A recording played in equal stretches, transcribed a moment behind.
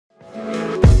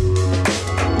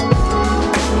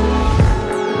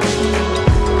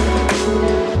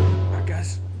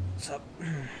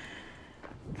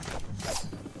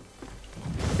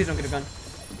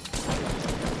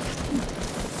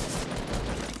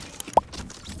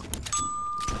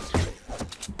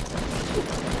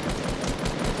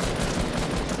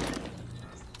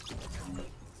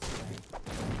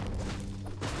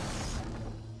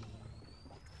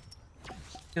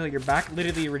Yo, your back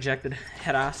literally rejected.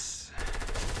 Head ass.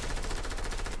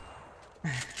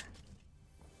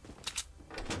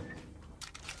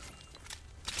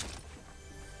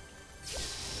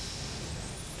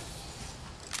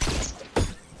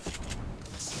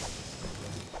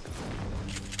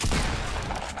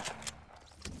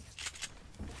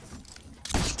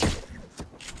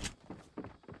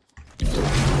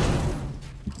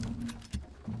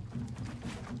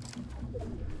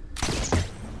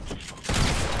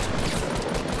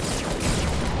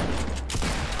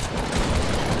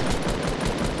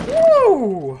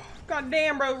 Woo! God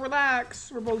damn, bro,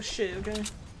 relax. We're both shit, okay?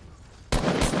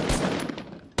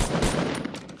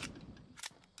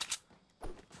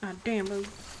 God damn, bro.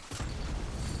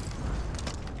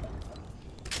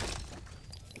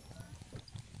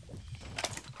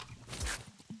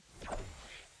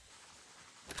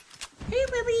 Hey,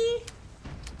 Lily.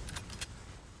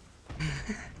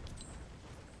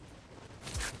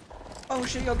 Oh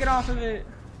shit, yo, get off of it.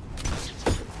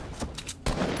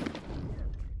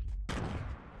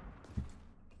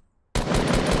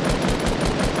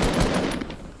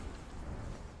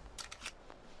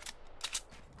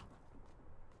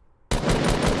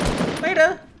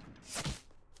 Later.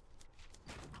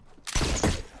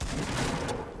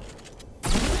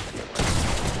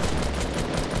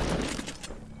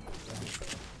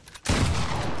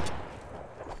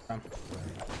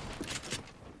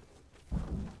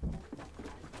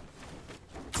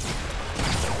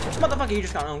 Motherfucker, you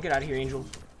just got home. Get out of here, Angel.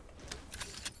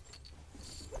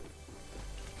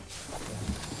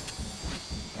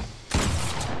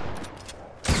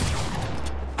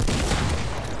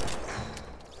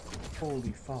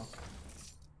 Holy fuck.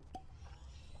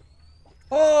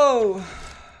 Oh!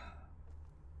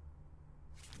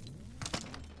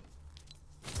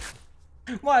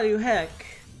 Why the heck?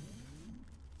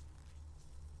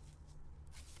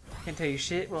 Can't tell you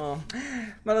shit? Well,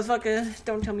 motherfucker,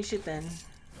 don't tell me shit then.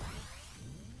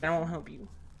 I won't help you.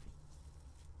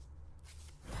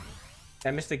 I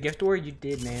missed the gift door? You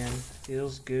did, man.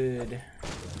 Feels good.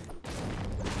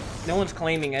 No one's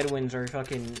claiming Edwin's or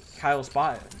fucking Kyle's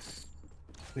spot.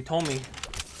 He told me.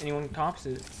 Anyone tops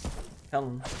it, tell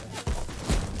him.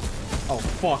 Oh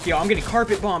fuck, yo, I'm getting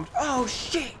carpet bombed. Oh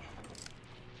shit!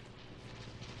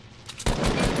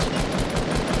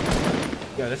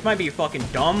 Yo, this might be fucking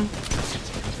dumb.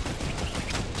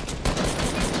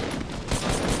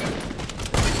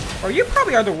 Or you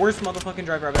probably are the worst motherfucking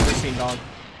driver I've ever seen, dog.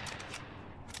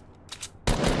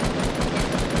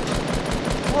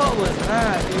 What was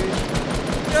that,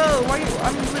 dude? Yo, why you?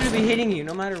 I'm literally hitting you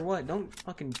no matter what. Don't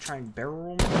fucking try and barrel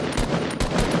roll me.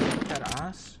 That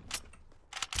ass.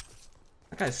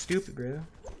 That guy's stupid, bro.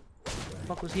 What the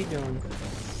fuck was he doing?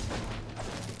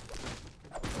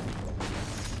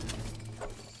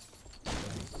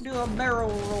 Do a barrel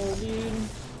roll, dude.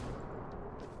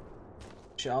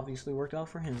 Shit obviously worked out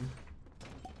for him.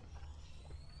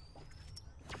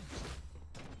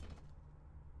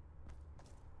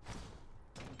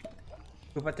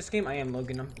 But at this game, I am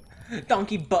Logan. I'm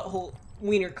donkey butthole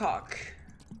wiener cock.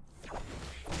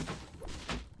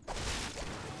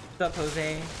 What's up,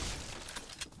 Jose?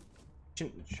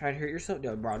 Shouldn't try to hurt yourself,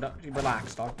 yo, bro.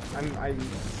 Relax, dog. I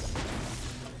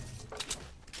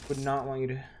would not want you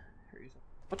to hurt yourself.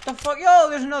 What the fuck, yo?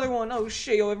 There's another one. Oh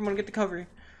shit, yo, everyone get the cover.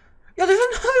 Yo, there's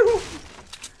another one!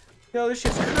 Yo, this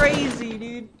shit's crazy,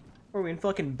 dude. Are we in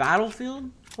fucking Battlefield?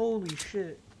 Holy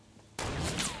shit.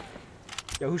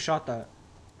 Yo, who shot that?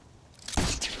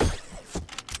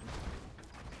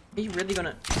 Are you really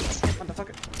gonna...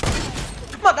 Motherfucker.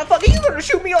 Motherfucker, you gonna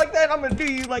shoot me like that? I'm gonna do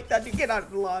you like that, dude. Get out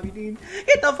of the lobby, dude.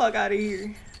 Get the fuck out of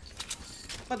here.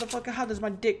 Motherfucker, how does my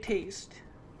dick taste?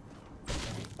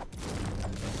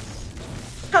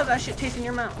 How's that shit taste in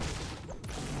your mouth?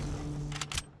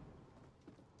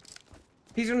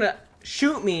 He's gonna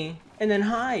shoot me and then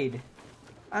hide.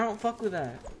 I don't fuck with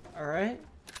that. Alright?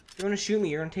 You're gonna shoot me,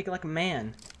 you're gonna take it like a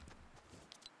man.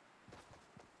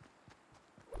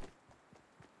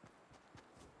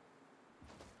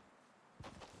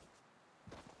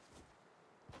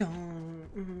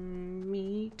 Don't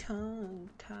me tongue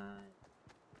tied.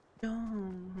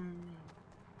 Don't.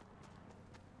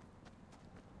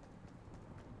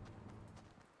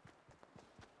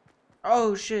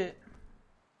 Oh shit.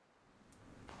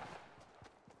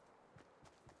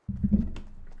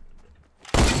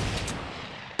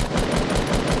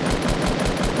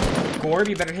 Gorb,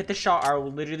 you better hit the shot or I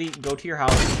will literally go to your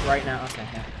house right now. Okay,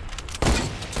 yeah.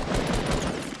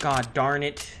 God darn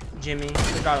it, Jimmy.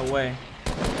 They got away.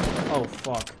 Oh,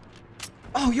 fuck.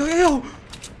 Oh, yo, yo, yo!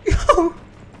 Yo!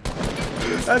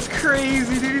 That's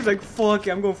crazy, dude. He's like, fuck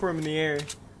it. I'm going for him in the air.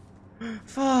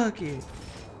 Fuck it.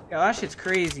 Yo, that shit's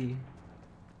crazy.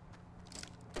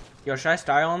 Yo, should I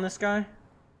style on this guy?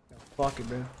 Yo, fuck it,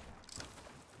 bro.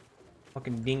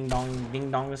 Fucking ding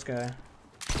dong this guy.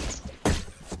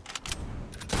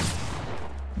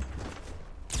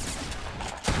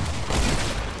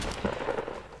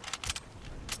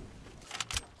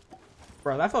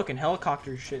 Bro, that fucking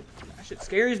helicopter shit, that shit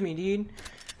scares me, dude.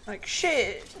 Like,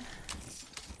 shit.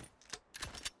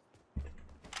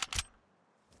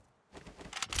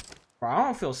 Bro, I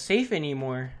don't feel safe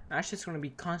anymore. That shit's gonna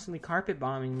be constantly carpet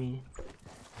bombing me.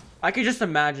 I could just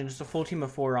imagine just a full team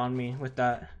of 4 on me with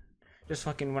that. Just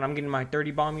fucking, when I'm getting my 30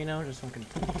 bomb, you know, just fucking.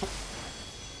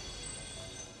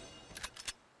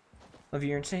 Love you,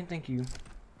 you're insane, thank you.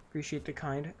 Appreciate the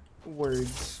kind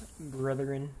words,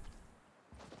 brethren.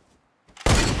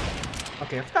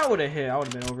 Okay, if that would've hit, I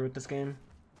would've been over with this game.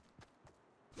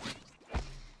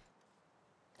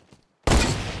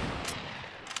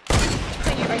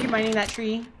 Are you mining that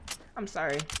tree? I'm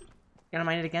sorry. You gonna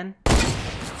mine it again?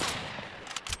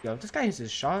 Yo, this guy hits his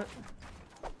shot.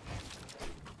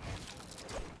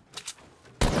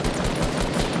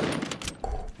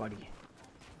 Oh, buddy.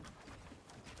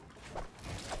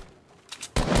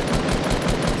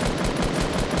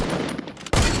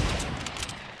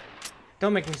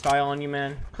 Don't make me style on you,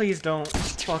 man. Please don't.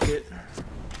 Fuck it.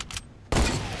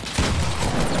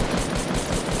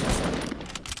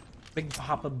 Big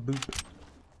Papa Boop.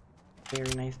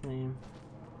 Very nice name.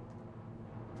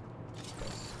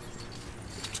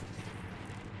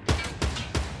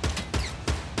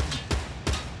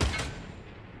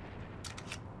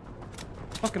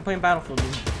 Fucking playing Battlefield,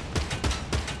 dude.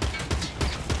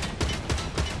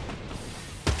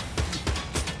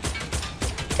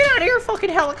 Get out of here, fucking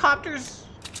helicopters!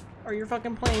 Or your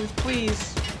fucking planes,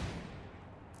 please.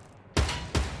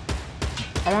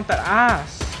 I want that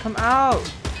ass. Come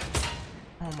out!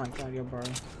 Oh my god, yo, bro.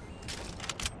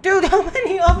 Dude, how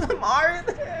many of them are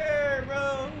there,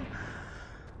 bro?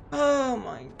 Oh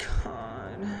my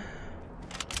god.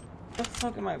 What the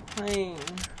fuck am I playing?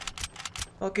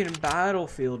 Fucking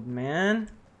Battlefield, man.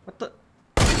 What the?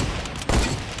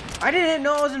 I didn't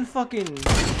know I was in fucking...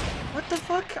 What the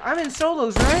fuck? I'm in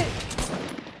solos, right?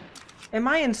 Am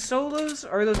I in solos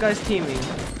or are those guys teaming?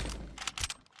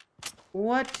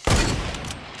 What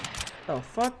the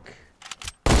fuck?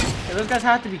 Yeah, those guys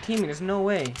have to be teaming. There's no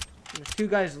way. There's 2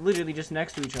 guys literally just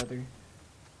next to each other.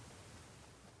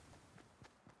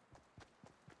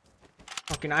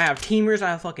 Fucking, I have teamers.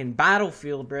 I have fucking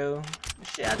Battlefield, bro. This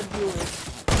shit I had to deal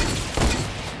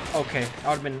with. Okay, I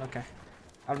would've been okay.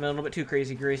 I would've been a little bit too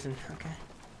crazy, Grayson. Okay,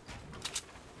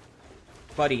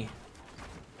 buddy.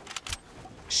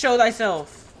 Show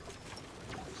thyself.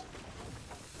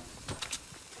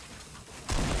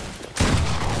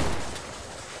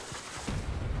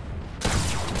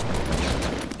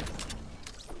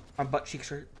 My butt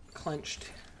cheeks are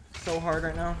clenched so hard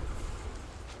right now.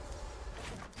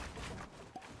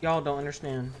 Y'all don't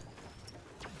understand.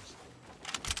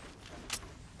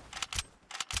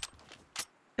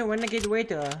 It's a renegade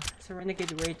waiter. It's a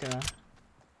renegade waiter.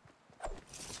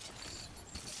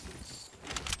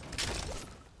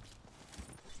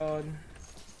 God.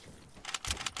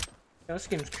 Yo, this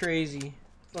game's crazy.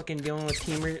 Fucking dealing with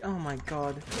teamers. Oh my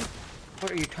god.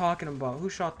 What are you talking about? Who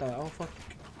shot that? Oh fuck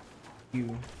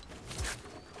you.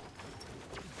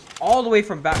 All the way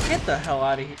from back. Get the hell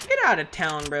out of here. Get out of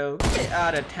town, bro. Get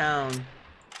out of town.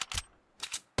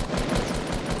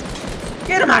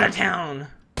 Get him out of town.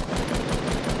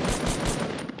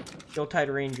 Yo, Tide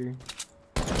Ranger.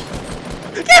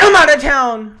 Get him out of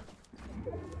town.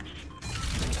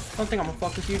 Don't think I'm gonna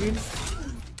fuck with you, dude.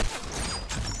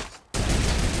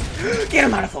 Get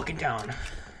him out of fucking town.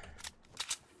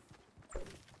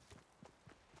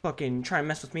 Fucking try and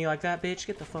mess with me like that, bitch.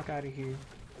 Get the fuck out of here.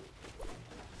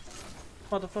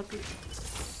 Motherfucker.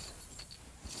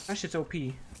 That shit's OP.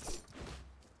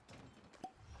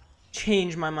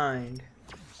 Change my mind.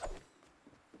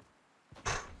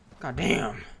 God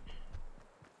damn.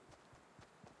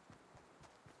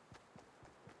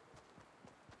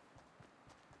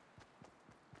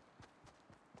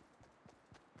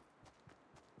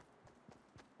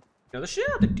 Yo, the shit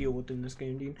I have to deal with in this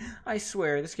game, dude. I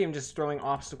swear, this game just throwing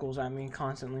obstacles at me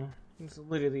constantly. It's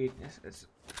literally,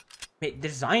 it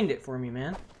designed it for me,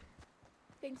 man.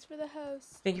 Thanks for the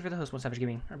host. Thank you for the host, One Savage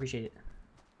Gaming. I appreciate it.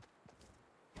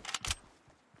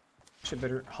 Shit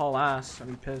better haul ass. I'd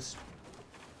be pissed.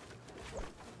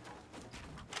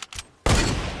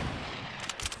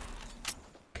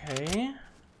 Okay.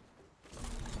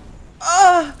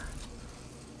 Ah!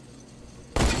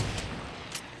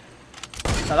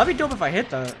 Now, that'd be dope if I hit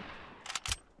that.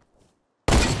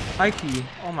 High key.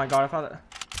 Oh my god, I thought that.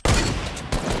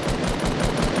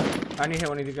 I need to hit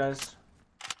one of you guys.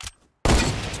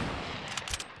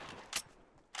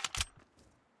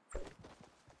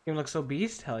 Game looks so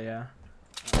beast? Hell yeah.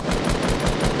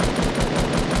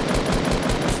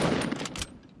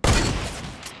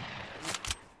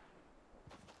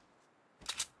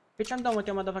 Bitch, I'm done with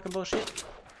your motherfucking bullshit.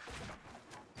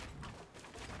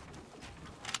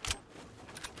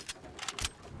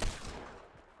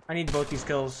 I need both these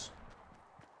kills.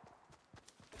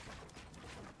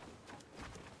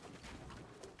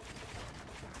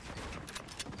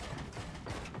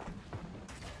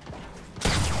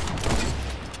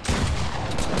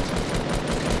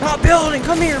 Top building,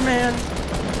 come here, man.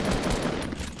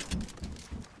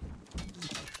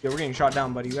 Yo, we're getting shot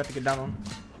down, buddy. You have to get down on.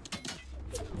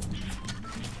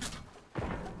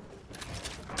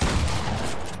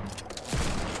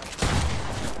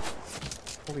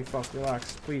 Holy fuck,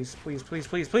 relax. Please, please, please,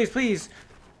 please, please, please.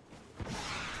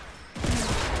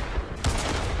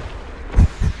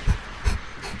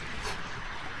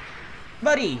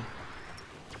 Buddy.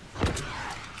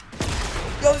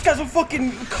 Yo, this guy's a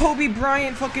fucking Kobe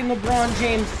Bryant, fucking LeBron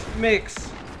James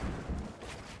mix.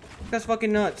 That's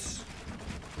fucking nuts.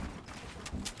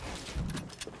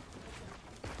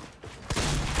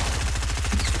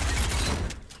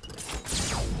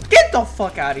 Get the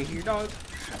fuck out of here, dog.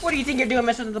 What do you think you're doing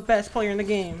messing with the best player in the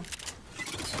game?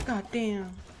 God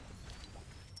damn.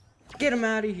 Get him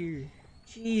out of here.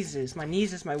 Jesus, my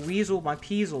Neezus, my Weasel, my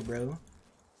Peasel, bro.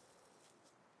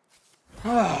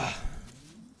 Ah.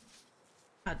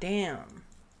 God damn.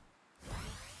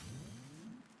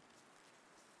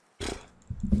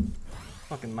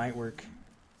 Fucking might work.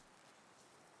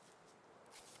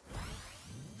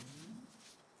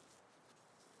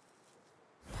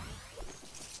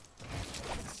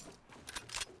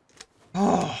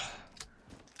 Oh.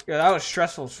 Yeah, that was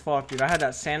stressful as fuck, dude. I had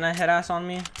that Santa head ass on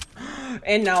me.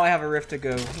 And now I have a rift to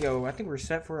go. Yo, I think we're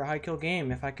set for a high kill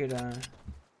game if I could,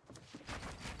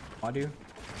 I do.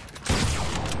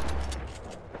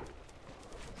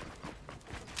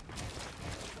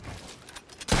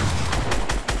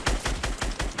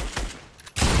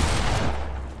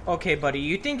 Okay, buddy,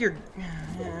 you think you're...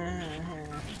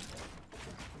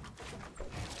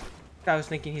 I was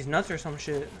thinking he's nuts or some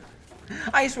shit.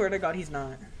 I swear to God, he's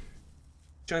not.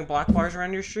 Showing black bars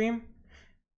around your stream?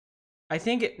 I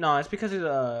think it... No, it's because of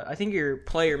I think you're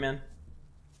player, man.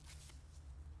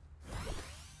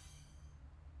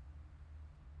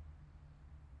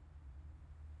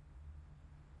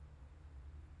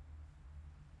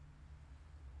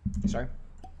 Sorry.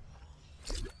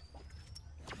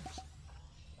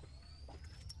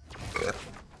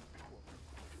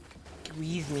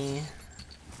 Squeeze me.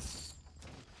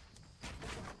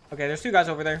 Okay, there's two guys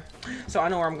over there. So I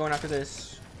know where I'm going after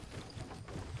this.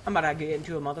 I'm about to get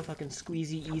into a motherfucking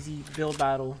squeezy easy build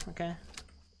battle, okay?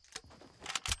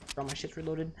 All my shit's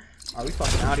reloaded. Are we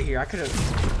fucking out of here? I could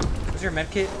have... Was there a med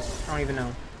kit? I don't even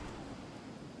know.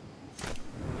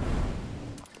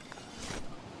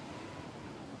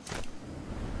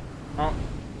 Oh.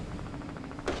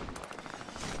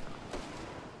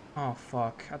 Oh,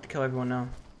 fuck. I have to kill everyone now.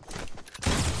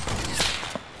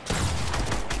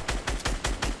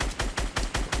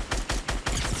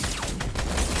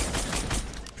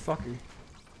 Fucker.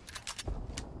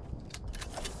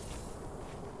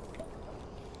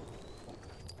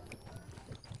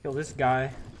 Kill this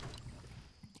guy.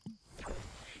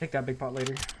 Take that big pot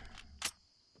later.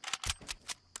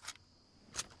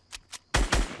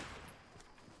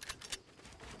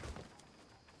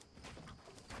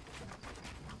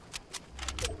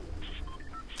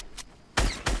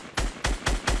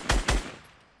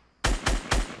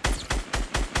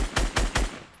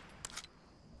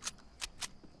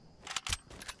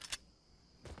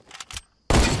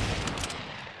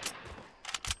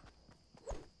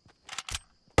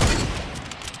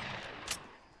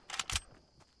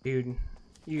 Dude,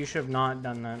 you should have not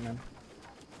done that, man.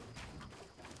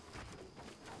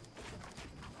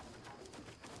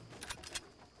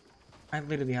 I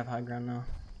literally have high ground now.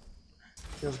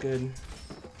 Feels good.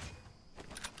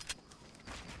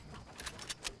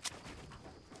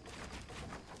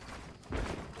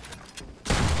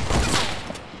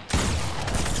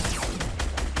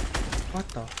 What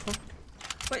the fuck?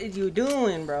 What is you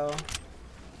doing, bro?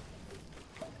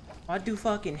 What do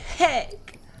fucking heck?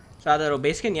 Saw that little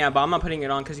base skin? Yeah, but I'm not putting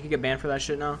it on because you can get banned for that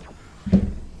shit now.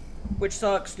 Which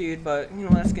sucks, dude, but, you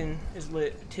know, that skin is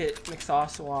lit. Tit,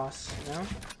 McSauce, sauce, you know?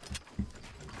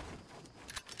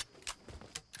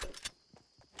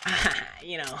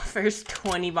 You know, first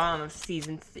 20 bomb of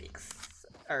season 6.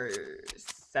 Or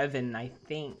 7, I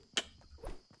think.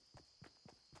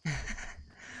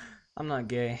 I'm not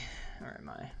gay. Or am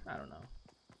I? I don't know.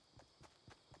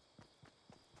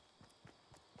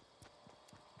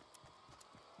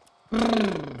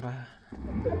 Wubba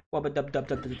dub dub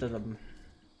dub dub dub dub.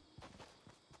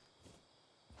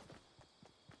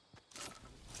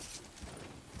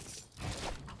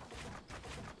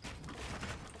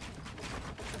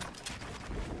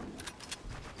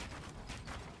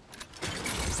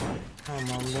 Oh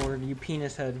my lord, you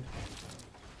penis head.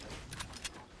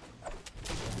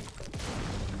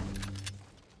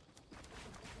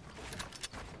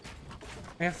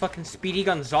 I have fucking Speedy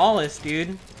Gonzalez,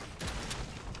 dude.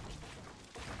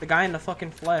 The guy in the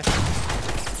fucking flesh.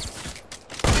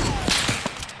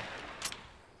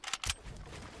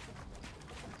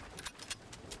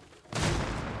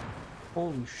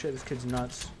 Holy shit, this kid's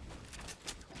nuts.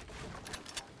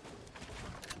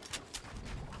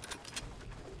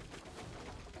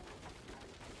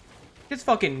 Kid's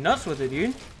fucking nuts with it,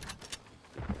 dude.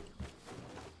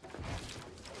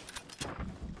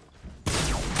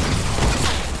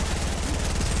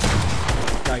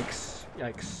 Yikes.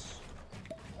 Yikes.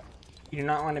 You do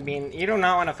not want to be in. You do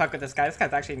not want to fuck with this guy. This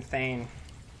guy's actually insane.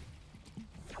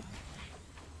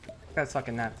 This guy's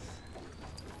fucking nuts.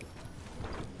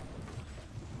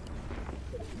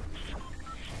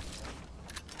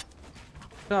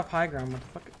 Still have high ground. What the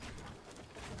fuck?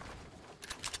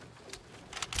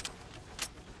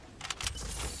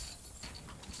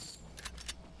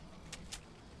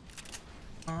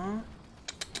 Huh?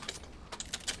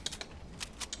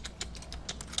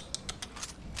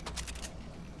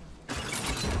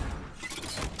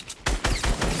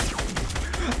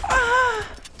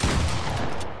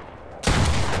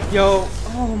 Yo,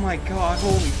 oh my god,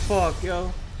 holy fuck,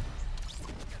 yo.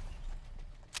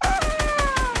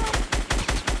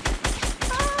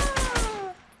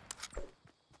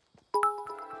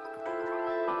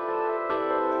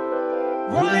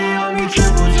 Rolling on me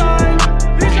triple